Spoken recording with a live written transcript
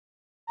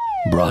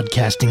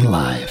Broadcasting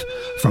live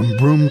from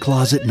Broom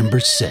Closet number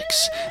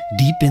 6,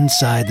 deep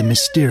inside the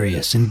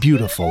mysterious and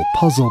beautiful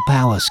Puzzle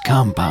Palace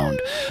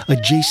compound,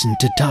 adjacent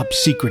to top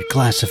secret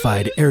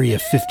classified Area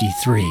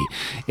 53,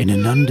 in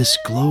an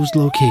undisclosed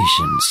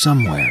location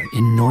somewhere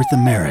in North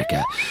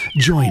America.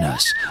 Join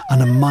us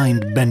on a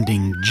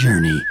mind-bending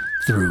journey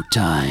through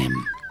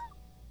time.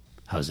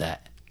 How's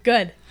that?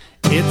 Good.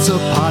 It's a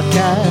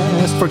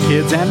podcast for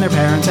kids and their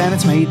parents, and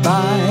it's made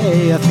by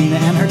Athena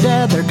and her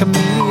dad. They're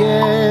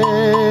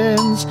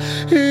comedians.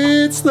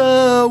 It's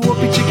the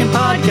Whoopie Chicken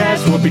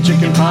Podcast, Whoopie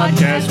Chicken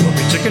Podcast,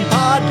 Whoopie Chicken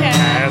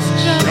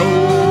Podcast Show.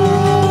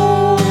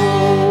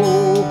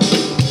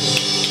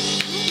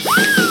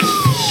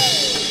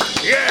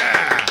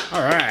 Yeah!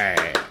 All right.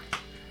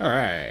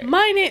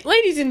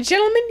 Ladies and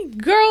gentlemen,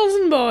 girls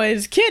and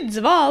boys, kids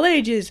of all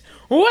ages,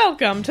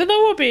 welcome to the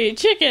Whoopie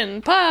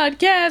Chicken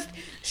Podcast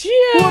Show.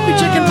 Whoopie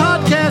Chicken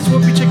Podcast,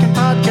 Whoopie Chicken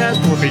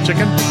Podcast, Whoopie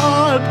Chicken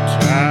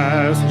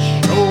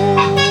Podcast Show.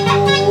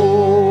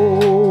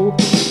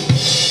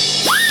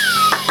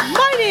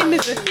 My name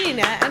is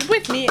Athena, and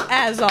with me,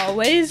 as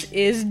always,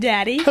 is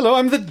Daddy. Hello,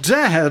 I'm the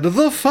dad,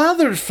 the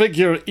father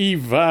figure,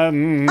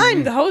 Ivan.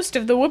 I'm the host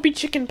of the Whoopie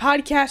Chicken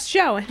Podcast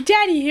Show, and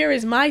Daddy here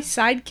is my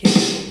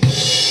sidekick.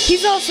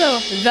 He's also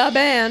the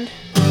band.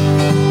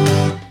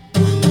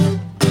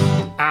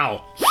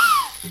 Ow.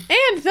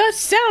 And the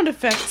sound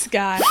effects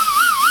guy.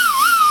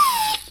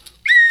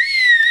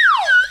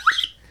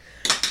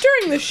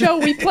 During the show,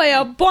 we play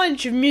a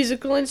bunch of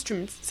musical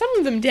instruments. Some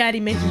of them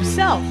Daddy made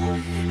himself.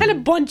 And a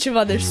bunch of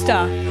other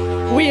stuff.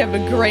 We have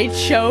a great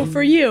show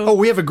for you. Oh,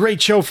 we have a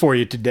great show for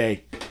you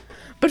today.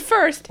 But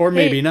first... Or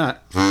maybe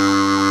not.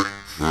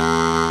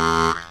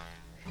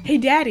 Hey,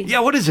 Daddy.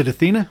 Yeah, what is it,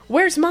 Athena?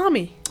 Where's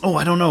Mommy? Oh,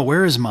 I don't know.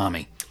 Where is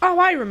Mommy? Oh,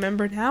 I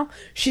remember now.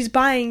 She's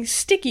buying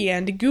sticky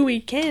and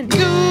gooey candy.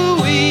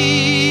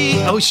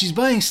 Gooey! Oh, she's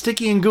buying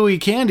sticky and gooey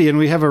candy, and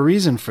we have a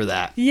reason for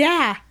that.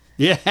 Yeah.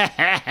 Yeah.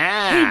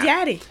 Hey,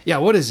 Daddy. Yeah,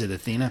 what is it,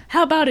 Athena?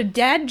 How about a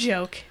dad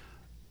joke?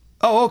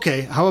 Oh,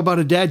 okay. How about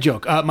a dad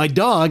joke? My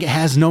dog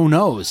has no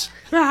nose.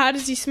 How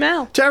does he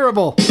smell?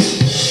 Terrible.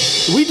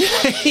 We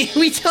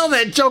tell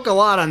that joke a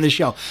lot on the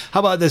show.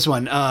 How about this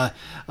one? I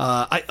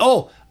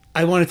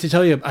wanted to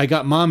tell you, I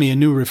got Mommy a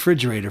new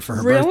refrigerator for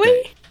her birthday.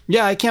 Really?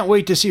 Yeah, I can't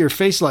wait to see her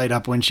face light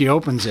up when she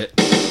opens it.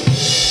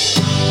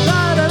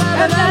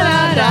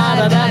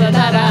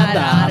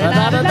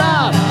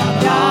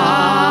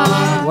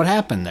 What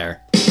happened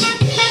there?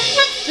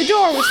 The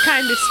door was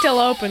kind of still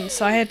open,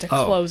 so I had to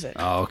close it.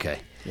 Oh, okay.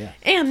 Yeah.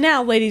 And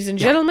now, ladies and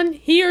gentlemen,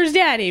 here's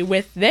Daddy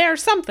with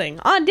There's Something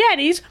on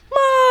Daddy's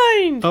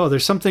Mind. Oh,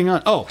 there's something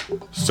on... Oh.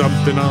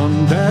 Something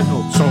on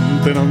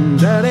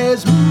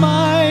Daddy's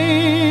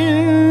mind.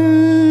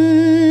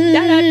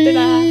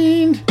 Da-da-da-da.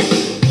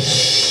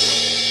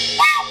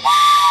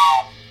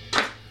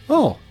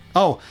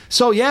 Oh.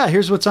 So, yeah,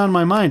 here's what's on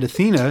my mind.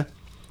 Athena.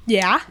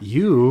 Yeah?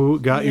 You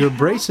got your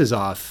braces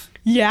off.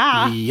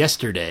 Yeah.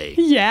 Yesterday.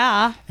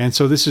 Yeah. And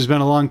so this has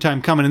been a long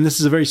time coming, and this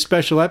is a very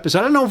special episode.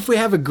 I don't know if we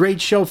have a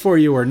great show for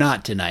you or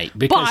not tonight,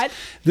 because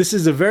this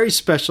is a very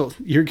special...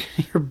 You're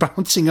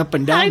bouncing up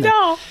and down. I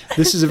know.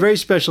 This is a very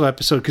special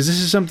episode, because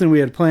this is something we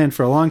had planned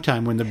for a long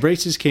time. When the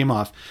braces came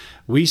off,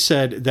 we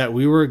said that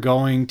we were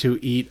going to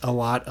eat a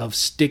lot of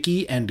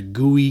sticky and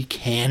gooey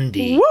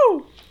candy.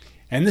 Woo!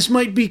 And this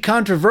might be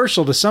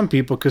controversial to some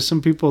people, because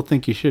some people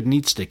think you shouldn't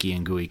eat sticky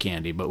and gooey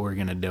candy, but we're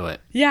going to do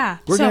it. Yeah.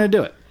 We're going to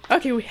do it.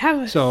 Okay, we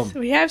have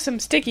some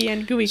sticky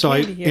and gooey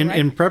candy here, right?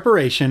 In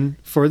preparation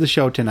for the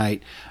show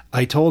tonight,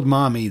 I told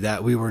Mommy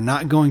that we were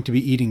not going to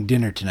be eating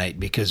dinner tonight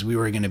because we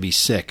were going to be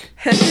sick.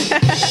 Yeah.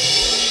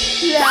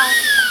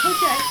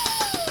 Okay.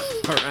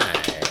 All right.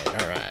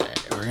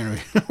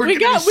 We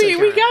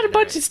got a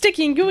bunch of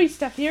sticky and gooey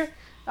stuff here.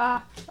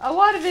 A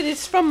lot of it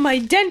is from my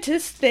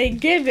dentist. They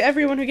give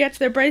everyone who gets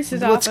their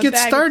braces off. Let's get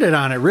started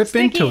on it. Rip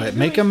into it.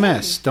 Make a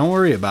mess. Candy. Don't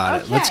worry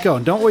about it. Let's go.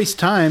 Don't waste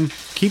time.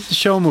 Keep the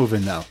show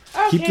moving, though.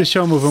 Okay. Keep the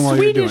show moving while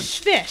you're doing it.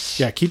 Swedish fish.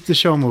 Yeah, keep the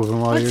show moving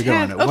while you're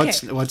doing it. Okay.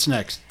 What's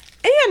next?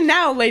 And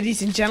now,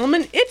 ladies and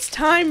gentlemen, it's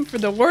time for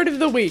the word of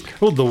the week.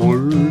 Oh, the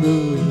word of the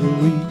week.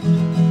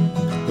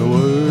 The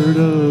word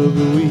of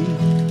the week.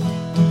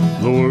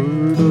 The word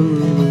of the week.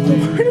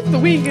 The word of the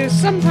week is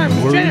sometimes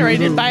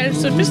generated by a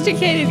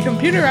sophisticated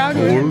computer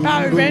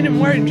algorithm-powered random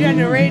word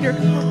generator.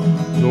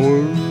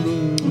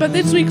 But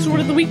this week's word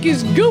of the week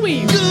is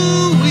gooey. Gooey,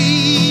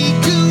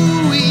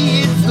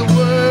 it's the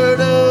word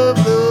of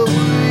the week.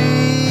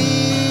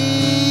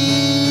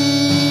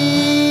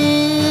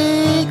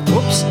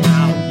 Whoops,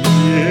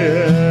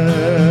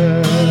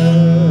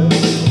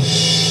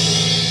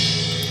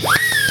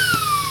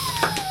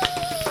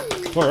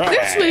 All right.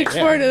 This week's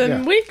word of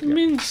the week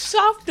means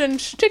soft and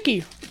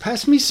sticky.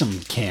 Pass me some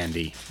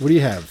candy. What do you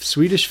have?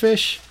 Swedish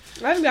fish?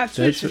 I've got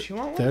Swedish fish. You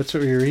want one? That's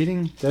what you're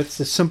eating? That's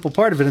the simple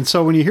part of it. And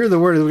so when you hear the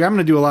word of the week, I'm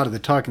going to do a lot of the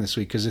talking this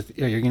week, because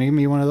you're going to give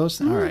me one of those?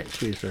 All right.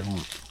 Swedish fish.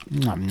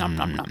 Nom, nom,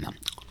 nom, nom, nom.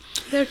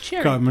 They're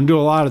cherry. I'm going to do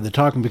a lot of the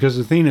talking, because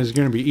Athena is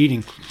going to be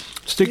eating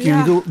sticky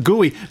and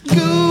gooey.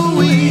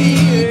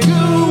 Gooey,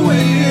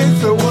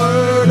 it's the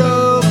word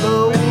of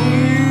the week.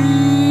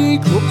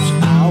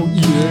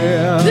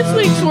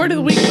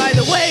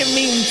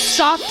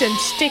 Soft and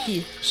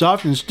sticky.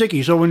 Soft and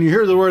sticky. So when you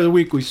hear the word of the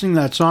week, we sing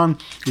that song,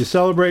 you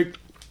celebrate,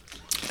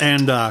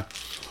 and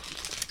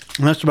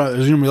that's about it.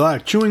 There's going to be a lot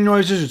of chewing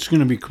noises. It's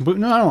going to be complete.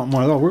 No, I don't want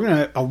one of those. We're going to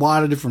have a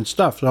lot of different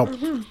stuff.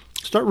 So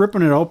start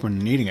ripping it open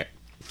and eating it.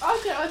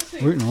 Okay, let's see.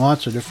 We're eating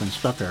lots of different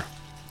stuff here.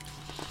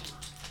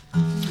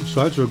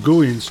 So that's what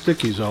gooey and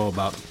sticky is all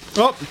about.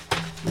 Oh!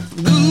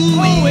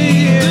 Gooey.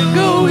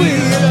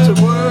 That's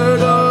a word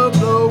of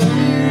the week.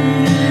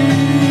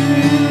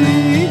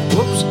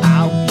 Whoops,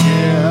 ow,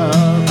 yeah.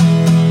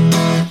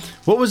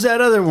 What was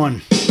that other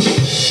one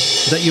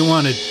that you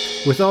wanted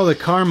with all the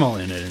caramel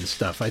in it and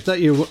stuff? I thought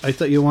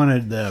you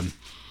wanted the...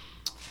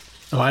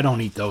 Oh, I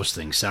don't eat those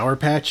things. Sour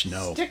Patch?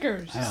 No.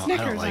 Snickers. I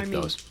don't like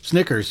those.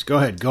 Snickers, go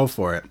ahead, go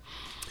for it.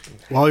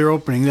 While you're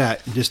opening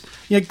that,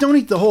 don't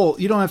eat the whole,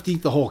 you don't have to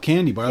eat the whole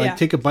candy bar. Like,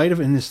 take a bite of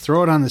it and just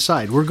throw it on the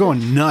side. We're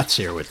going nuts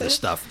here with this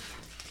stuff.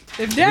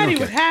 If Daddy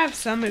would have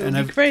some, it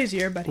would be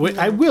crazier, but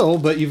I will,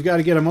 but you've got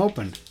to get them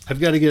open.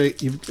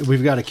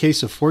 We've got a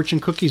case of fortune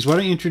cookies. Why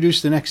don't you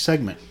introduce the next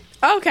segment?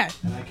 Okay.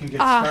 And I can get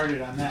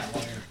started on that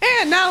later.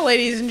 And now,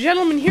 ladies and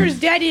gentlemen, here's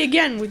Daddy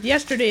again with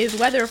yesterday's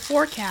weather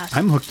forecast.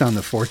 I'm hooked on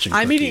the fortune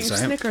cookies. I'm eating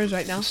Snickers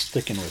right now. I'm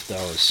sticking with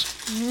those.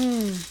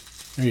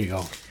 There you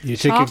go. You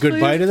take a good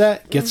bite of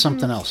that, get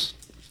something else.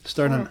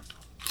 Start on.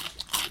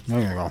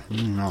 There you go.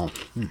 No.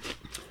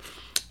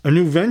 A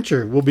new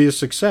venture will be a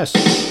success.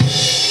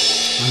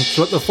 That's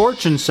what the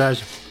fortune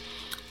says.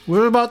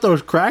 What about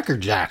those Cracker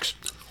Jacks?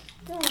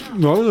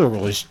 Those are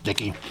really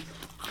sticky.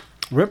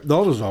 Rip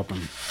those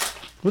open.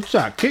 What's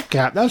that? Kit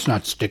Kat? That's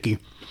not sticky.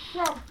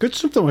 Get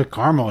something with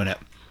caramel in it.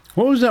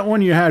 What was that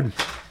one you had?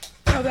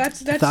 Oh,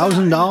 that's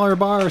 $1,000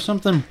 bar or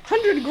something?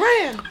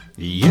 $100,000.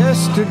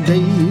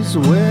 Yesterday's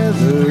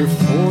weather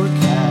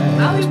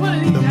forecast.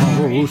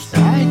 The most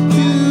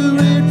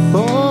accurate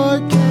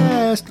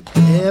forecast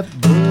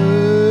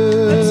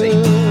ever. Let's see.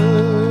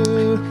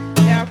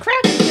 Now,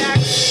 Cracker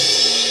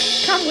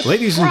Jacks come with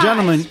Ladies and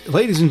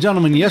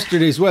gentlemen,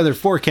 yesterday's weather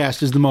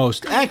forecast is the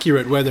most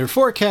accurate weather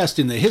forecast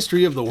in the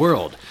history of the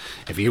world.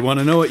 If you want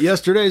to know what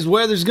yesterday's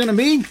weather's going to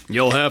be,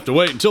 you'll have to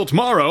wait until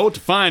tomorrow to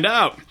find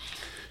out.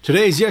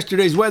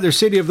 Yesterday's weather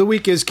city of the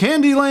week is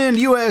Candyland,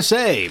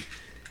 USA.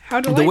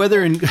 The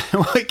weather in...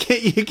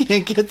 you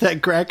can't get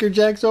that Cracker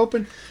Jacks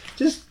open?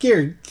 Just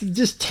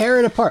tear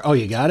it apart. Oh,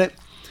 you got it?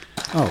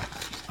 Oh,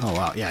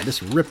 wow. Yeah,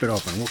 just rip it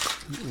open. We'll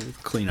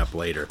clean up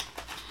later.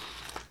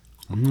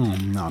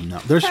 No.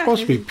 There's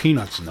supposed to be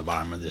peanuts in the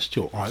bottom of this,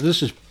 too. All right,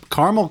 this is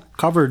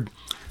caramel-covered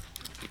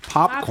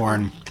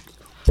popcorn.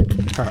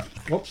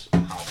 Whoops.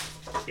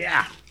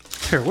 Yeah.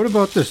 Here, what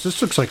about this?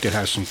 This looks like it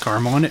has some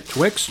caramel in it.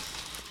 Twix?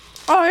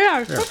 Oh,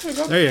 yeah.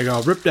 There you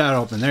go. Rip that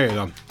open. There you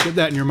go. Get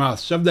that in your mouth.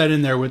 Shove that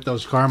in there with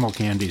those caramel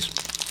candies.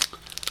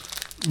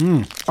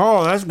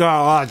 Oh, that's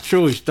got a lot of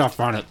chewy stuff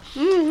on it.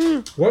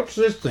 Mm-hmm. What's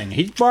this thing?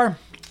 Heat bar?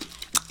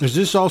 Is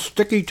this all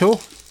sticky, too?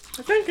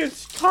 I think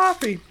it's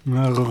toffee.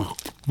 Mix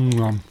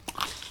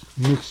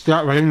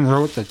that right in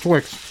there with the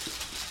Twix.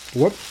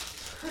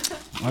 Whoops.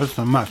 That's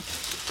a mess.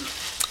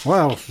 What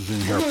else is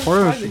in here?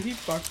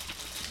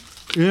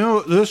 You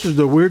know, this is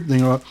the weird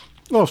thing about...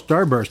 Oh,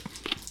 Starburst.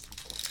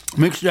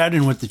 Mix that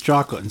in with the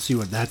chocolate and see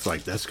what that's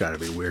like. That's got to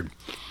be weird.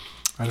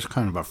 That's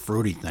kind of a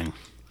fruity thing.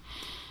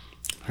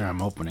 Here, I'm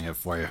opening it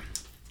for you.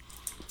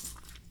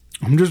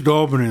 I'm just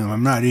opening them.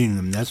 I'm not eating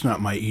them. That's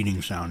not my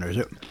eating sound, is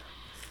it?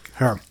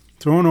 Here,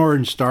 throw an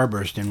orange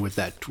Starburst in with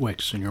that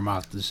Twix in your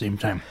mouth at the same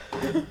time.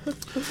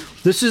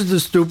 This is the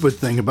stupid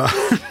thing about...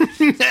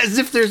 As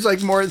if there's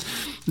like more...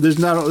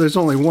 There's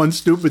only one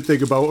stupid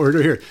thing about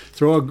order here.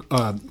 Throw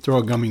a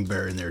gummy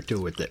bear in there, too,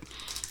 with it.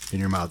 In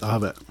your mouth. I'll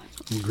have it.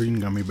 Green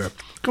gummy bear.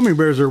 Gummy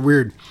bears are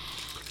weird.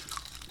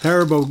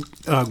 Haribo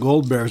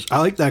gold bears. I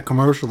like that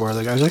commercial where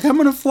the guy's like, I'm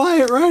going to fly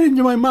it right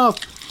into my mouth.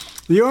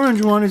 The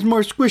orange one is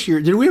more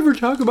squishier. Did we ever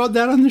talk about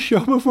that on the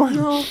show before?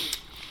 No.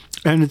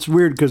 And it's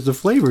weird because the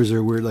flavors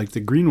are weird. Like the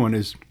green one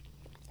is...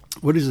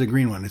 What is the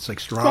green one? It's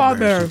like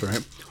strawberry or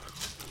something,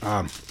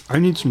 right? I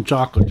need some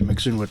chocolate to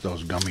mix in with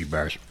those gummy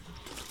bears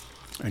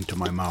into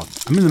my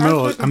mouth. I'm in the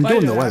middle of... I'm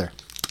doing the weather.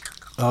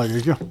 Oh,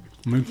 did you?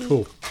 Me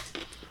too.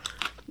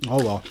 Oh,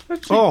 well.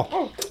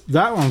 Oh,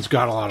 that one's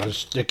got a lot of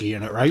sticky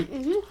in it, right?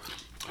 Mm-hmm.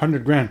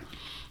 $100,000.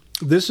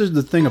 This is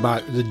the thing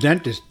about the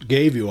dentist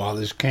gave you all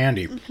this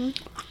candy. Mm-hmm.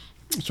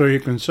 So you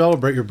can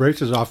celebrate your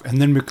braces off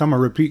and then become a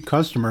repeat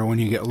customer when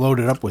you get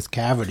loaded up with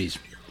cavities.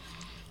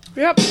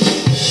 Yep.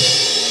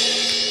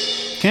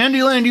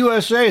 Candyland,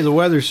 USA, the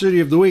weather city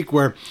of the week,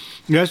 where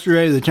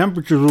yesterday the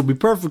temperatures will be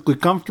perfectly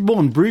comfortable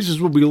and breezes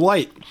will be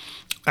light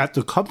at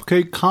the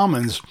Cupcake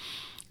Commons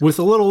with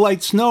a little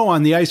light snow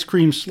on the ice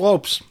cream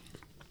slopes.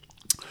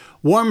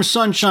 Warm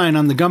sunshine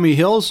on the gummy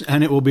hills,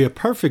 and it will be a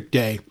perfect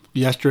day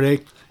yesterday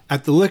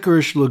at the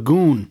Licorice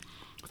Lagoon,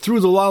 through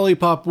the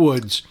Lollipop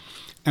Woods,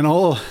 and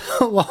all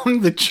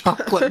along the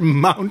Chocolate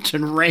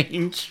Mountain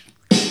Range.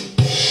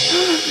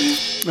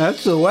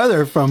 That's the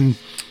weather from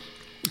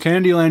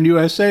Candyland,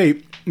 USA.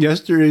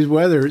 Yesterday's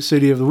weather,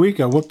 city of the week.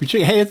 Whoopie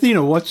Chicken. Hey,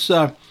 Athena, what's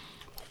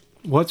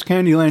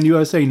Candyland,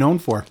 USA known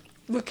for?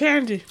 The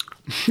candy.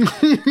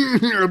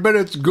 I bet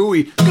it's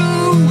gooey. Gooey,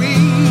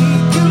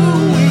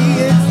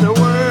 it's the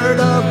word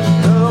of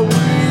the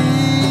week.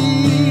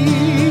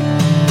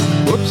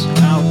 Whoops,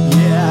 ow,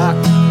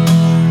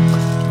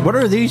 yeah. What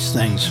are these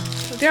things?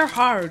 They're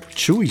hard.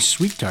 Chewy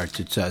sweet tarts,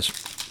 it says.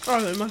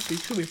 Oh, they must be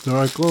chewy. They're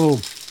like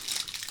little...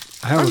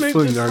 I have a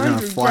feeling they're going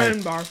to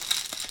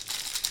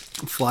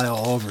fly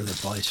all over the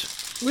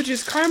place. Which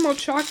is caramel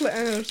chocolate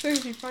and those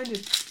things you find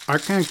in... I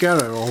can't get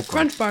it open.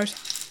 Crunch bars.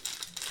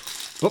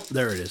 Oh,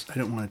 there it is. I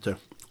didn't want it to...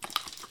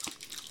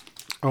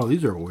 Oh,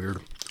 these are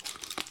weird.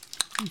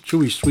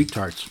 Chewy sweet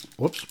tarts.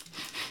 Whoops.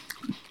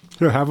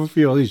 Here, have a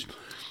few of these.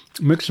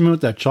 Mix them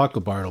with that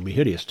chocolate bar. It'll be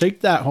hideous.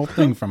 Take that whole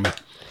thing from me.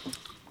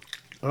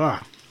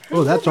 Ah.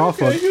 Oh, that's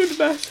awful.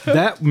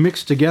 That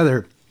mixed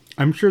together,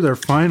 I'm sure they're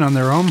fine on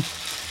their own,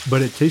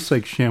 but it tastes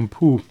like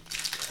shampoo.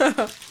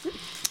 A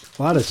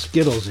lot of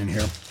Skittles in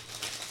here.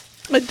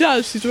 It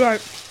does, he's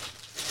right.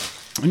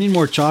 I need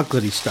more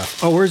chocolatey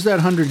stuff. Oh, where's that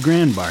 100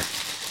 grand bar?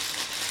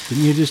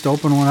 Didn't you just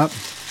open one up?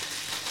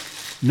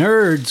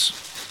 Nerds.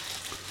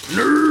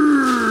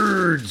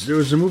 There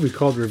was a movie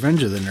called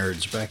Revenge of the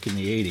Nerds back in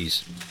the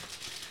 80s.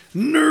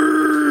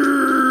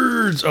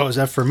 Nerds! Oh, is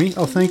that for me?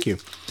 Oh, thank you.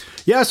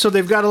 Yeah, so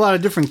they've got a lot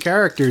of different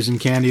characters in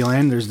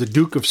Candyland. There's the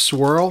Duke of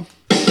Swirl.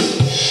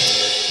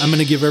 I'm going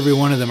to give every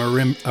one of them a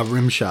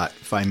rim shot,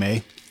 if I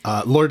may.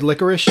 Lord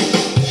Licorice.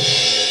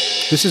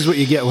 This is what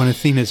you get when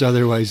Athena's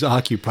otherwise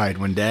occupied,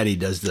 when Daddy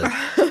does the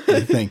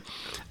thing.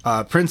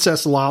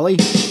 Princess Lolly.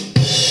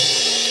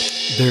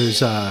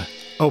 There's,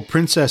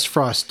 Princess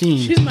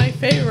Frostine. She's my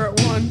favorite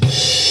one.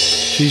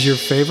 She's your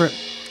favorite?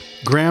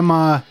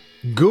 Grandma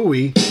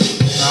Gooey.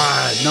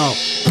 No.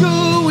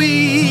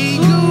 Gooey,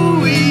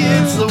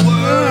 it's the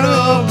word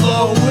of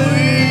the week.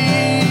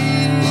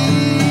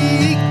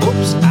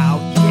 Oops,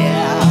 out,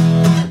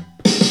 yeah.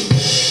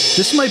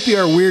 This might be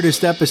our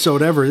weirdest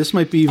episode ever. This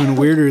might be even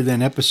weirder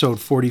than episode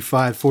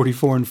 45,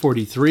 44, and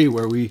 43,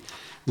 where we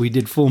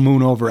did Full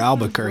Moon over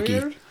Albuquerque.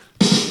 Weird.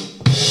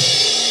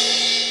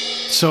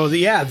 So,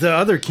 the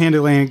other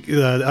Candyland,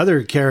 the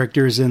other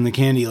characters in the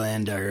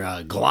Candyland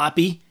are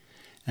Gloppy,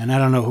 and I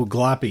don't know who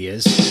Gloppy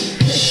is.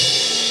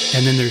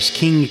 And then there's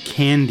King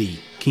Candy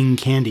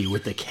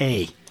with the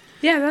K.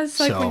 Yeah, that's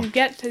like when you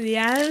get to the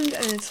end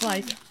and it's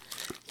like,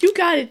 you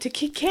got it to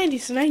King Candy,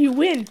 so now you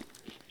win.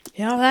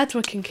 You know, that's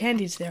what King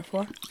Candy's there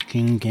for.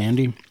 King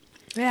Candy?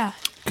 Yeah.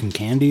 King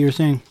Candy, you're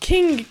saying?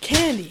 King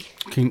Candy.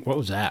 What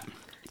was that?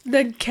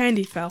 The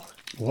candy fell.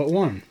 What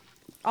one?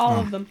 All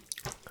of them.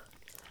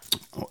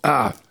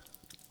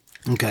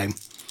 Okay.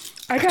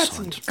 I got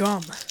some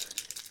gum.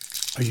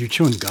 Are you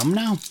chewing gum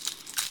now?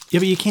 Yeah,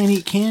 but you can't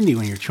eat candy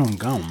when you're chewing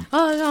gum.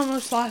 Oh, it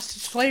almost lost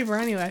its flavor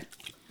anyway.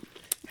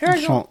 Here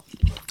I go.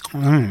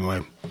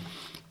 Anyway,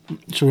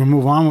 so we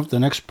move on with the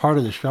next part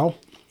of the show?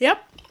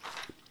 Yep.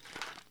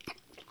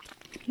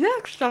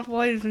 Next up,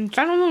 ladies and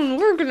gentlemen,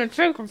 we're going to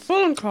take a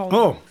phone call.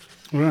 Oh,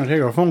 we're going to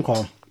take a phone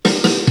call.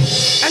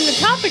 And the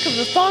topic of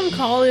the phone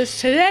call is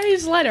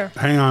today's letter.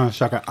 Hang on a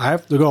second. I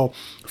have to go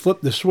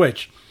flip the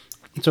switch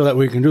so that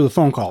we can do the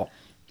phone call.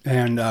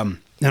 And then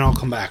I'll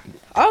come back.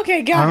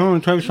 Okay, got it. I'm going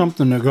to take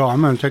something to go.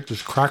 I'm going to take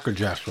this Cracker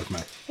Jacks with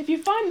me. If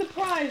you find the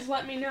prize,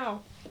 let me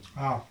know.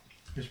 Oh,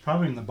 it's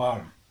probably in the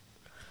bottom.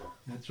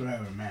 That's what I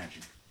would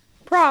imagine.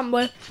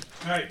 Probably.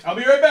 All right, I'll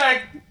be right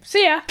back.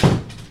 See ya.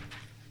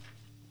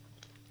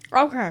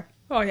 Okay.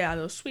 Oh, yeah,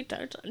 those sweet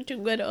tarts aren't too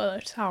good. Oh,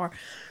 they're sour.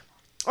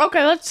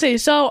 Okay, let's see.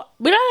 So,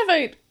 we don't have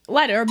a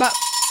letter, but...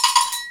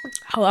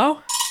 Hello?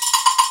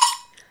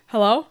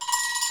 Hello?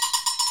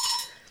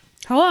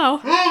 Hello? Hello,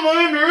 am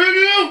I on the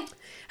radio?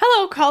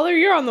 Hello, caller.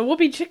 You're on the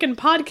Whoopie Chicken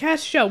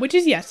Podcast Show, which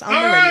is, yes, on the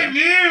radio. All right,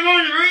 man, I'm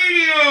on the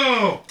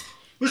radio.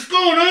 What's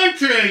going on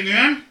today,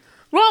 man?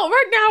 Well,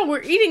 right now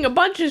we're eating a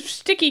bunch of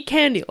sticky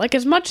candy, like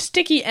as much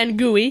sticky and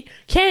gooey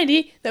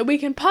candy that we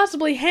can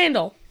possibly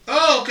handle.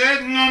 Oh, okay.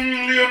 Do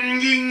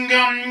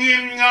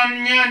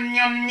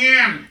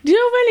you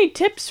have any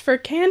tips for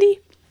candy?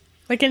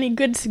 Like any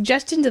good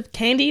suggestions of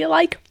candy you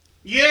like?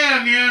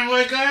 Yeah, man.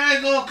 Like, I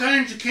like all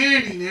kinds of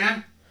candy,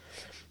 man.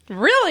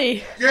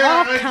 Really? Yeah,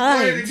 all I like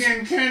kinds. to play it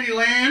again,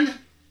 Candyland.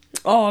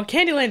 Oh,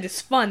 Candyland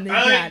is fun.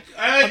 I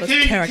like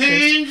candy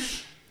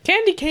canes.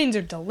 Candy canes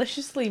are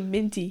deliciously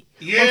minty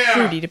Yeah. or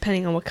fruity,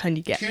 depending on what kind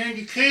you get.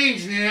 Candy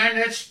canes, man.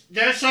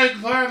 That's like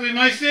probably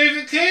my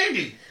favorite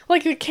candy.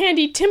 Like the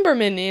Candy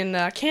Timberman in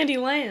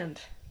Candyland.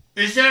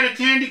 Is that a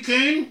candy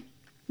cane?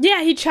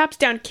 Yeah, he chops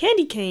down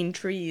candy cane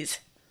trees.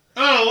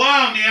 Oh,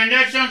 wow, man.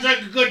 That sounds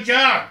like a good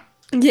job.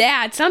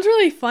 Yeah, it sounds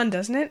really fun,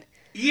 doesn't it?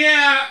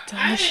 Yeah.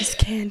 Delicious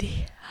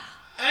candy.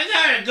 I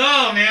gotta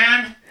go,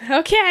 man.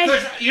 Okay.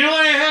 Because you know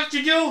what I have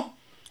to do?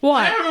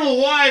 What? I don't know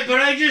why, but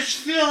I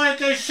just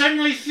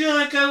suddenly feel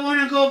like I want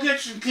to go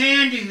get some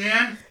candy,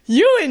 man.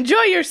 You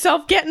enjoy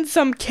yourself getting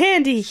some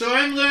candy. So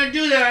I'm going to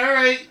do that. All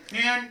right,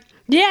 man.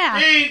 Yeah.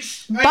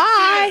 Thanks.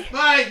 Bye.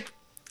 Bye.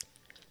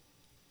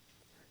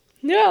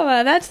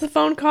 No, that's the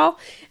phone call.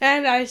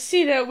 And I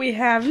see that we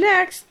have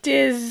next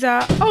is...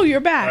 oh, you're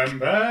back. I'm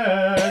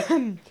back.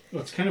 Well,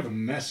 it's kind of a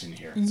mess in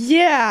here.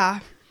 Yeah.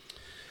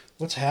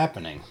 What's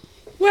happening?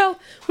 Well,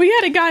 we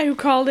had a guy who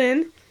called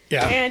in.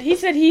 Yeah. And he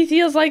said he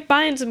feels like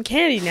buying some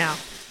candy now.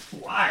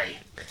 Why?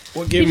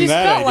 What gave him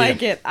that idea? He just felt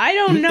like it. I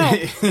don't know.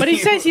 But he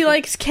says he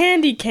likes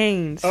candy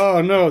canes.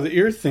 Oh, no. The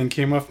ear thing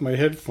came off my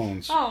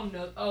headphones. Oh,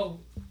 no. Oh,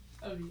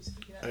 I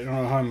don't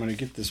know how I'm going to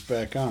get this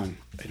back on.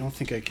 I don't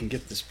think I can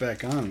get this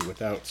back on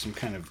without some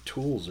kind of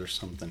tools or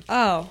something.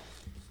 Oh.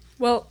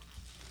 Well,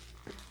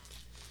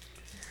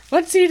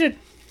 let's eat a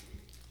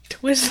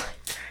Twizzler.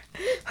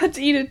 Let's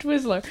eat a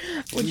Twizzler.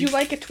 Would you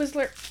like a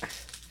Twizzler?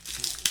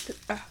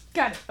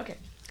 Got it. Okay.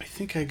 I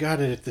think I got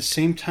it at the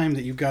same time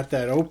that you got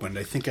that opened.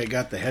 I think I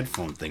got the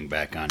headphone thing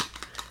back on.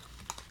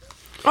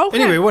 Okay.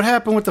 Anyway, what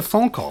happened with the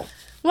phone call?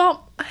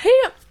 Well, he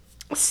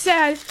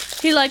said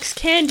he likes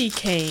candy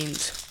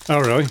canes. Oh,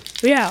 really?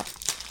 Yeah.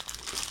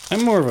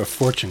 I'm more of a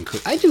fortune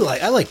cookie. I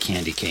like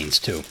candy canes,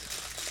 too.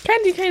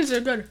 Candy canes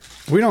are good.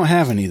 We don't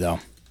have any, though.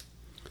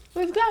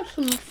 We've got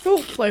some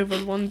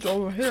fruit-flavored ones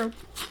over here.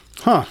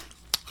 Huh.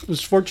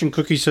 This fortune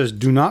cookie says,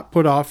 do not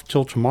put off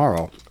till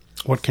tomorrow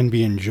what can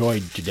be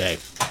enjoyed today.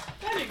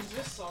 That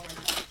exists already.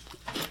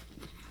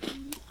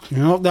 You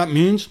know what that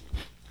means?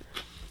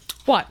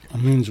 What?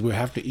 It means we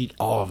have to eat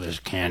all of this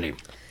candy.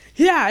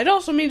 Yeah, it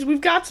also means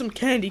we've got some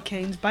candy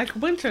canes by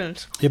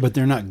coincidence. Yeah, but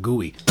they're not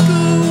gooey.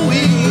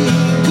 Gooey,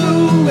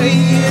 gooey,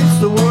 it's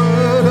the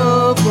word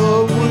of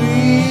the week.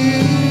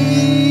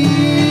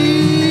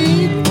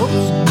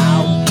 Oops,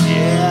 out,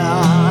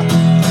 yeah.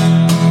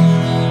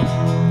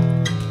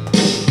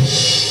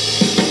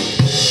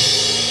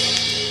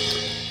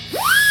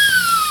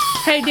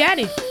 Hey,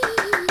 Daddy.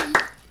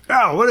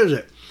 Oh, what is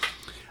it?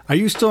 Are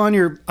you still on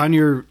your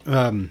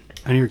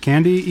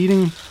candy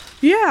eating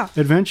Yeah.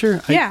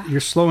 adventure? Yeah.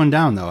 You're slowing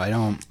down though. I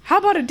don't. How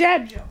about a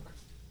dad joke?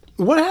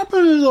 What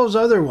happened to those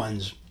other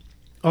ones?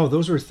 Oh,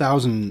 those were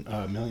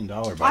 $1,000 million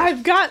bars.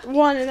 I've got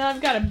one, and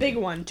I've got a big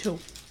one, too.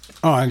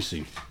 Oh, I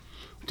see.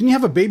 Didn't you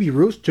have a Baby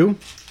Ruth too?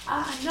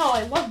 No,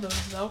 I love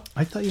those, though.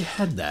 I thought you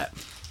had that.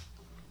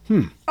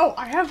 Oh,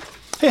 I have...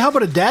 Hey, how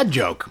about a dad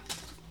joke?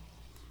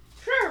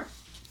 Sure.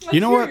 Let's You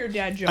know hear what? your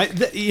dad joke.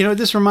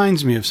 This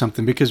reminds me of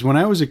something because when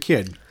I was a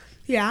kid,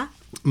 Yeah?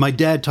 my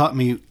dad taught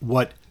me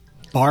what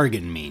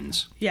bargain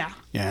means. Yeah.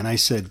 Yeah, and I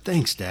said,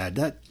 thanks, Dad.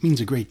 That means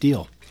a great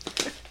deal.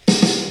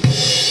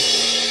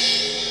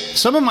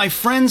 Some of my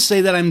friends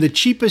say that I'm the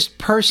cheapest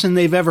person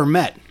they've ever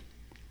met,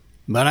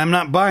 but I'm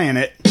not buying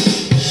it.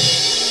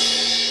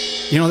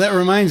 You know, that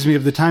reminds me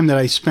of the time that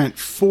I spent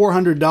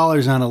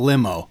 $400 on a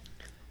limo,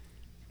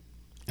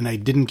 and I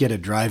didn't get a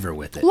driver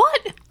with it.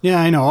 What? Yeah,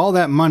 I know, all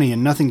that money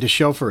and nothing to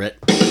show for it.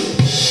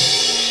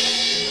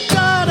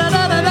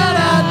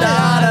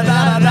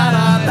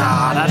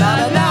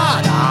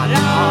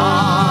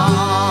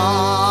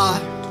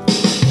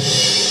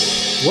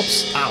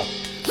 Whoops. Ow.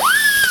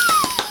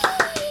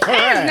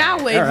 And now,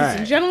 ladies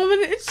and gentlemen,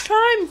 it's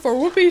time for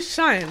Whoopie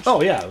Science.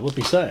 Oh, yeah,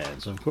 Whoopie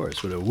Science, of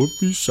course. With a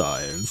Whoopie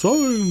Science,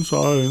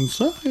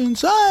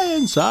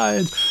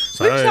 science.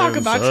 We talk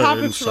about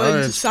topics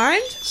related to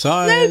science,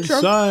 nature,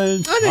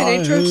 and the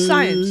nature of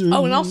science.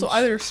 Oh, and also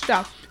other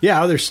stuff.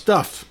 Yeah, other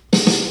stuff.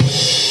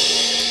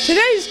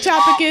 Today's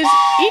topic is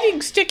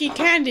eating sticky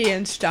candy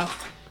and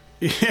stuff.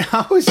 Yeah,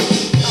 how is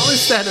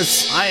that a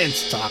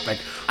science topic?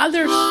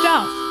 Other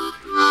stuff.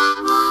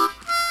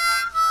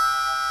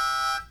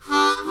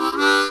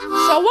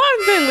 So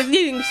one thing with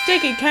eating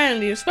sticky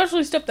candy,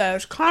 especially stuff that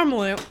has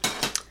caramel in it,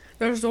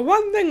 there's the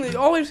one thing that you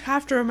always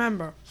have to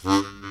remember.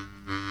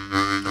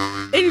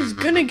 It is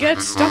gonna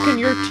get stuck in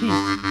your teeth.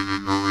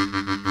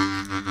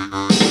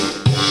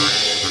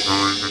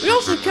 We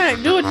also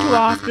can't do it too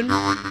often,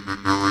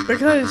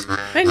 because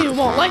then you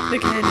won't like the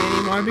candy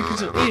anymore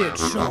because you'll eat it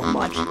so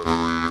much.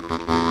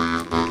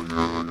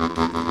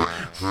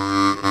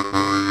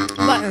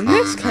 But in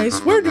this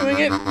case, we're doing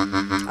it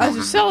as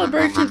a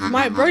celebration for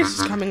my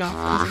braces coming off.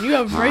 Because when you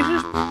have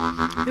braces,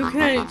 you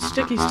can't eat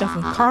sticky stuff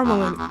with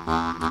caramel in it,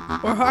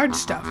 or hard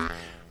stuff.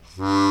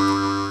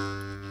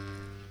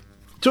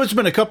 So it's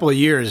been a couple of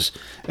years,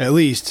 at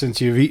least, since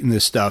you've eaten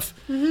this stuff.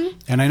 Mm-hmm.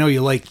 And I know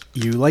you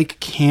like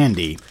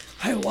candy.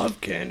 I love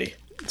candy.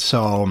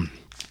 So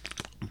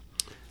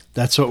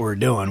that's what we're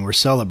doing. We're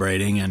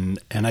celebrating, and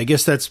I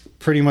guess that's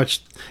pretty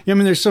much... I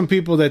mean, there's some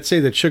people that say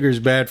that sugar's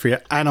bad for you.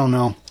 I don't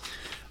know.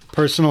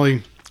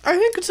 Personally... I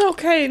think it's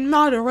okay in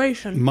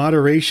moderation.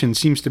 Moderation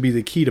seems to be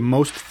the key to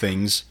most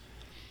things.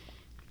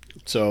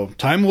 So,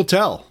 time will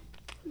tell.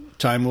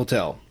 Time will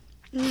tell.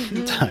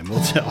 Mm-hmm. Time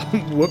will tell.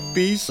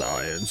 Whoopie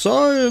Science,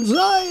 science,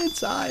 science,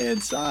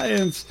 science,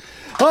 science.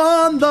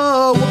 On the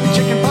Whoopie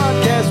Chicken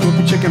Podcast,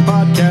 Whoopie Chicken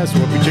Podcast,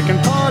 Whoopie Chicken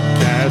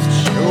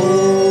Podcast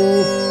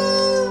Show.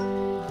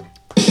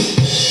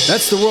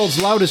 That's the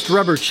world's loudest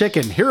rubber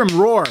chicken. Hear him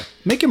roar.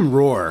 Make him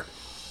roar.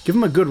 Give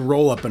him a good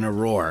roll up and a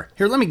roar.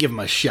 Here, let me give him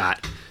a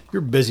shot.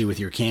 You're busy with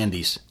your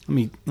candies. Let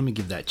me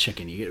give that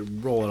chicken. You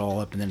roll it all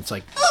up, and then it's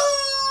like, well,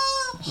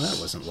 that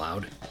wasn't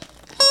loud.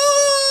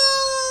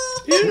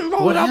 You didn't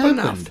roll it up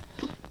enough.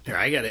 Here,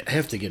 I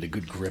have to get a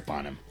good grip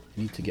on him.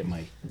 I need to get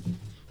my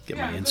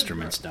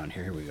instruments down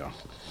here. Here we go.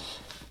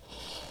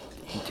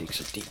 He takes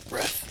a deep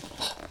breath.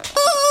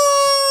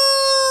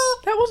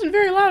 That wasn't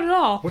very loud.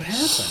 all. What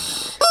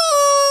happened?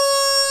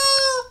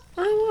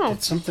 I don't know.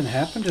 Did something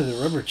happen to the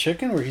rubber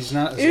chicken where he's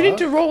not as You loud? need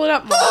to roll it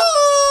up more.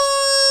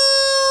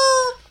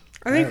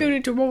 I think you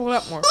need to roll it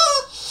up more.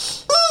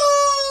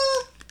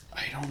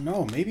 I don't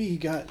know. Maybe we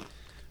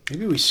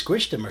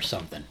squished him or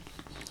something.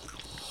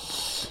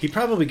 He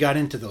probably got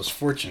into those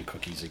fortune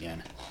cookies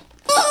again.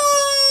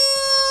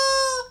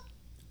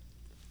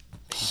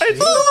 It's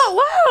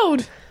not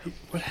loud.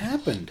 What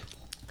happened?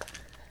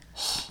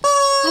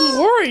 I'm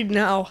worried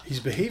now. He's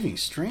behaving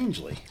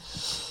strangely.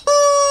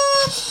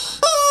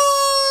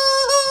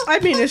 I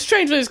mean, as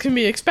strangely as can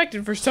be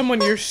expected for someone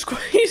you're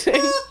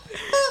squeezing.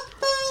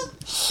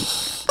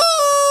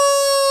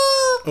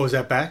 Oh, is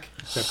that back?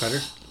 Is that better?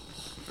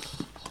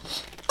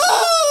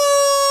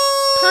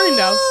 Kind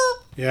of.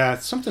 Yeah,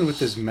 it's something with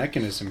this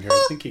mechanism here.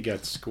 I think he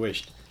got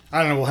squished. I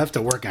don't know. We'll have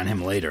to work on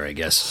him later, I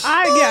guess.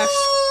 I guess.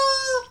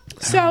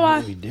 So, I don't know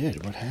what he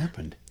did. What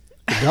happened?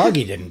 The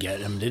doggy didn't get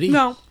him, did he?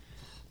 No.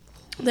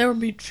 There would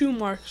be chew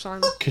marks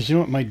on him. Because you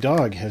know what? My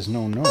dog has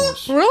no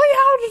nose. Really?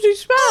 How did he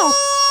smell?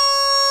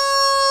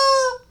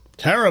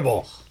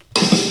 Terrible.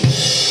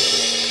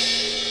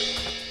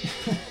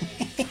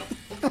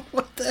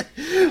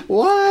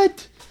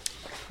 What?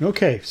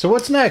 Okay, so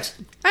what's next?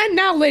 And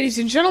now, ladies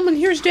and gentlemen,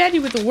 here's Daddy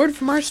with a word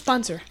from our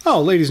sponsor.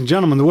 Oh, ladies and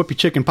gentlemen, the Whoopie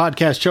Chicken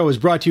Podcast Show is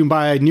brought to you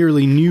by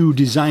nearly new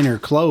designer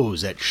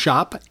clothes at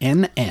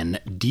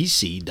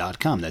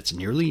shopnndc.com. That's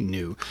nearly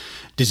new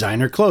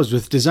designer clothes.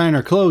 With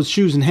designer clothes,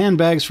 shoes, and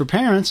handbags for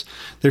parents,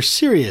 they're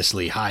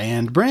seriously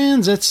high-end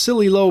brands at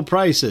silly low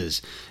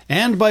prices.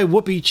 And by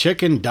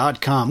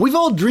whoopiechicken.com. We've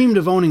all dreamed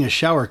of owning a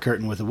shower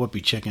curtain with a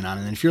whoopie chicken on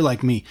it, and if you're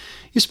like me,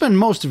 you spend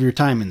most of your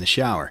time in the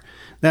shower.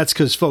 That's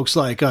because folks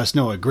like us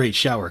know a great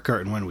shower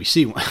curtain when we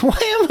see one.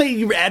 Why am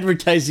I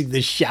advertising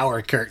this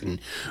shower curtain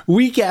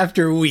week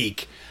after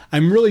week?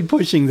 I'm really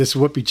pushing this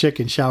Whoopie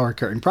Chicken shower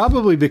curtain,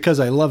 probably because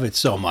I love it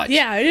so much.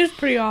 Yeah, it is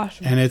pretty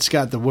awesome. And it's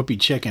got the Whoopie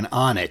Chicken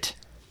on it.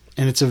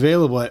 And it's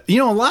available at,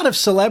 a lot of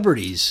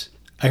celebrities,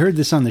 I heard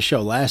this on the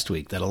show last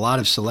week, that a lot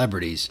of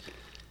celebrities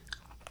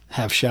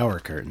have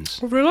shower curtains.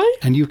 Really?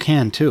 And you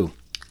can too.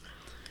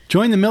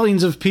 Join the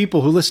millions of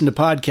people who listen to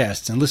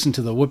podcasts and listen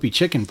to the Whoopie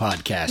Chicken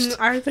podcast.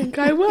 I think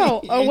I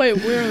will. Oh, wait,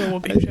 we're the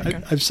Whoopie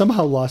Chicken. I've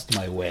somehow lost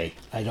my way.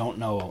 I don't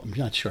know. I'm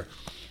not sure.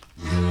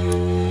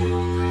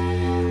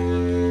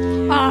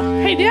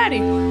 Hey,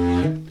 Daddy.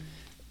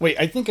 Wait,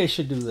 I think I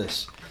should do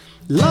this.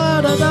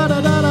 La da da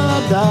da da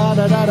da da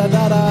da da da da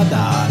da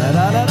da da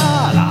da da.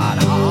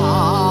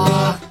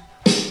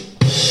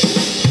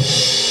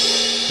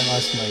 I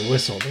lost my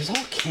whistle. There's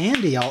all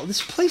candy all.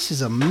 This place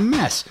is a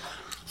mess.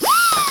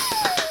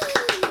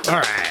 All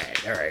right,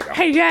 there we go.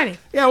 Hey, Daddy.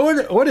 Yeah,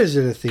 what is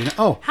it, Athena?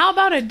 Oh. How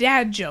about a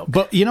dad joke?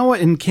 But you know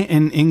what? In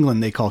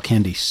England, they call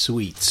candy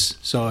sweets.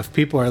 So if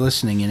people are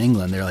listening in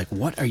England, they're like,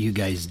 what are you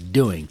guys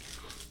doing?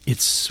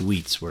 It's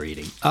sweets we're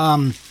eating.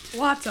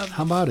 Lots of them.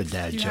 How about a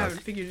dad joke? You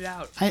haven't figured it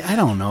out. I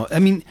don't know. I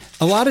mean,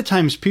 a lot of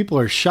times people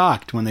are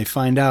shocked when they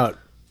find out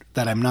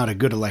that I'm not a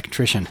good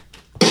electrician.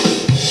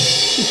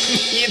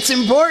 It's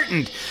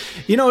important.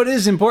 It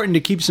is important to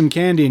keep some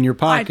candy in your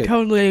pocket. I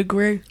totally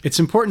agree. It's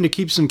important to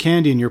keep some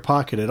candy in your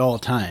pocket at all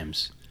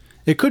times.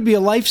 It could be a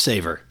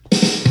lifesaver.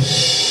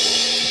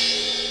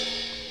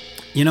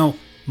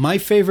 My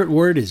favorite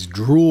word is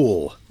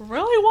drool.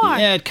 Really?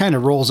 Why? Yeah, it kind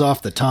of rolls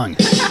off the tongue.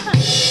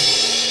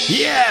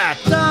 Yeah.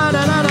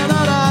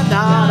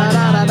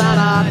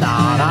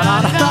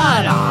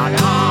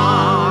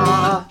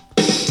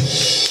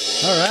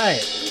 All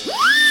right.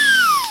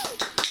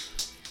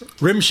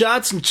 Rim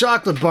shots and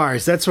chocolate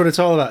bars. That's what it's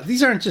all about.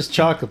 These aren't just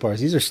chocolate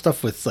bars. These are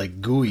stuff with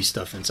like gooey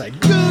stuff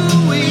inside. Gooey,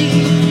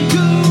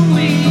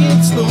 gooey.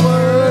 It's the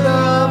word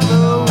of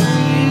the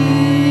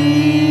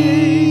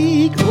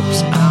week.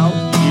 Oops, out.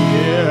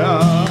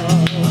 Yeah.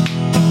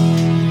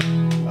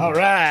 All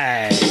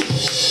right.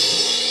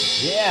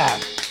 Yeah.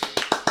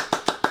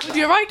 Would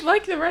you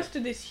like the rest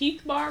of this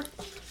Heath bar?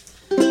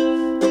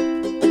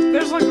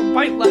 There's like a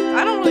bite left.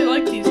 I don't really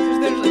like these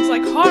because it's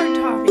like hard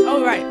toffee.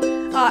 Oh, right.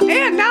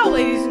 And now,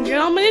 ladies and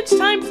gentlemen, it's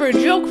time for a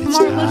joke from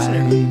our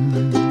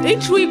listener.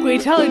 Each week we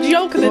tell a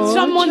joke that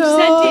someone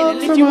sent in,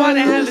 and if you want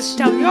to have us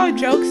tell your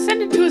joke,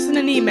 send it to us in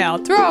an email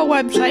through our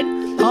website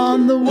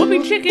on the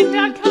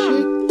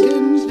whoopiechicken.com.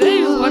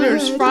 Today's letter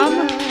is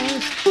from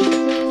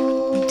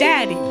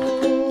Daddy.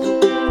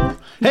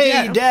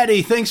 Hey,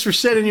 Daddy, thanks for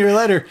sending your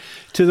letter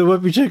to the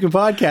Whoopie Chicken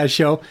Podcast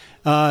Show.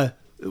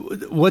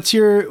 What's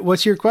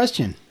your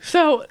question?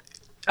 So,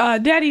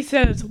 Daddy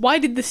says, why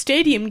did the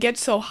stadium get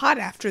so hot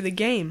after the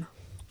game?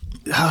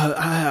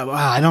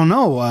 I don't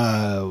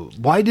know.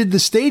 Why did the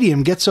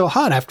stadium get so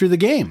hot after the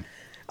game?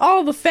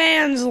 All the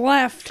fans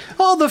left.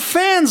 All the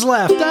fans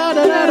left. Yeah,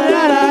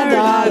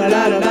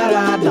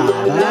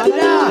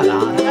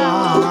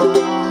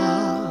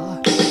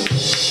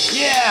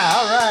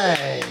 all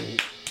right.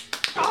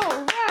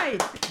 All right.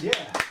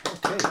 Yeah,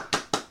 okay.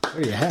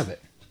 There you have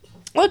it.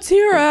 Let's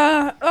hear,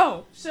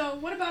 so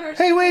what about our...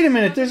 Hey, wait a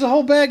minute. There's a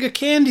whole bag of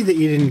candy that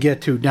you didn't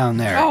get to down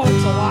there. Oh,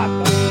 it's a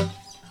lot, though.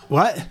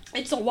 What?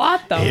 It's a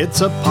lot, though.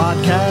 It's a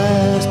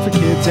podcast for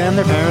kids and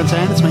their parents,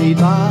 and it's made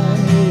by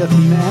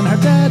Athena and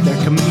her dad.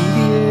 They're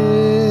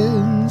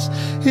comedians.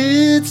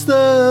 It's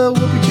the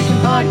Whoopie Chicken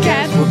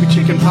Podcast. Whoopie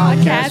Chicken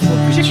Podcast.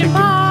 Whoopie Chicken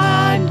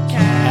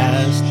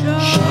Podcast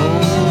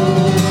Show.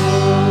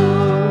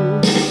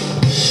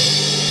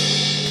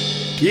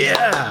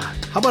 Yeah.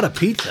 How about a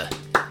pizza?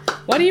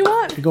 What do you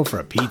want? I go for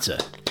a pizza.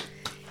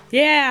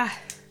 Yeah.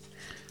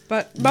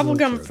 But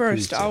bubblegum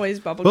first. Always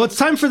bubblegum. Well, it's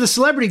time for the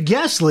celebrity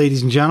guest,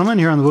 ladies and gentlemen,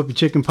 here on the Whoopie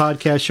Chicken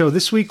Podcast Show.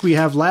 This week we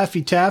have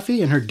Laffy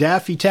Taffy and her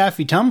Daffy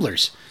Taffy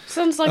Tumblers.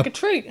 Sounds like a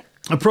treat.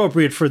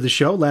 Appropriate for the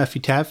show,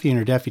 Laffy Taffy and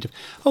her Daffy Taffy.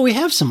 Oh, we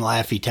have some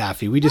Laffy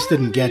Taffy. We just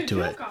didn't get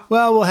to it.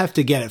 Well, we'll have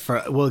to get it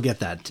for. We'll get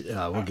that.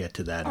 We'll get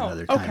to that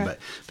another time. Okay. But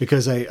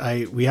because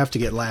we have to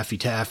get Laffy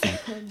Taffy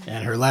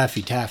and her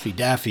Laffy Taffy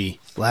Daffy,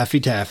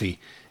 Laffy Taffy,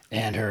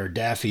 and her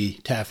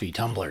Daffy Taffy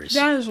Tumblers.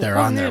 They're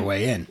on their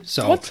way in.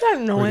 So what's that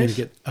noise? We're gonna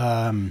get.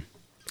 I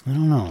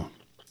don't know.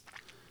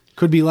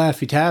 Could be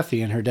Laffy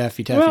Taffy and her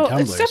Daffy Taffy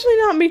Tumblers. It's definitely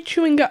not me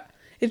chewing gum.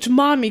 It's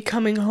mommy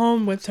coming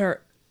home with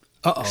her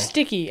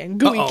sticky and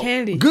gooey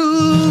candy.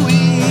 Gooey,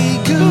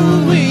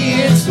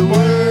 it's the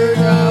word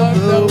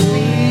of the week.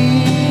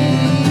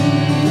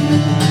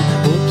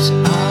 Oops,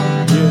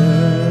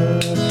 yeah.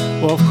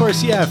 Well, of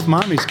course, yeah, if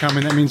mommy's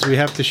coming, that means we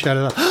have to shut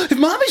it off. If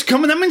mommy's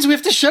coming, that means we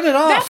have to shut it off.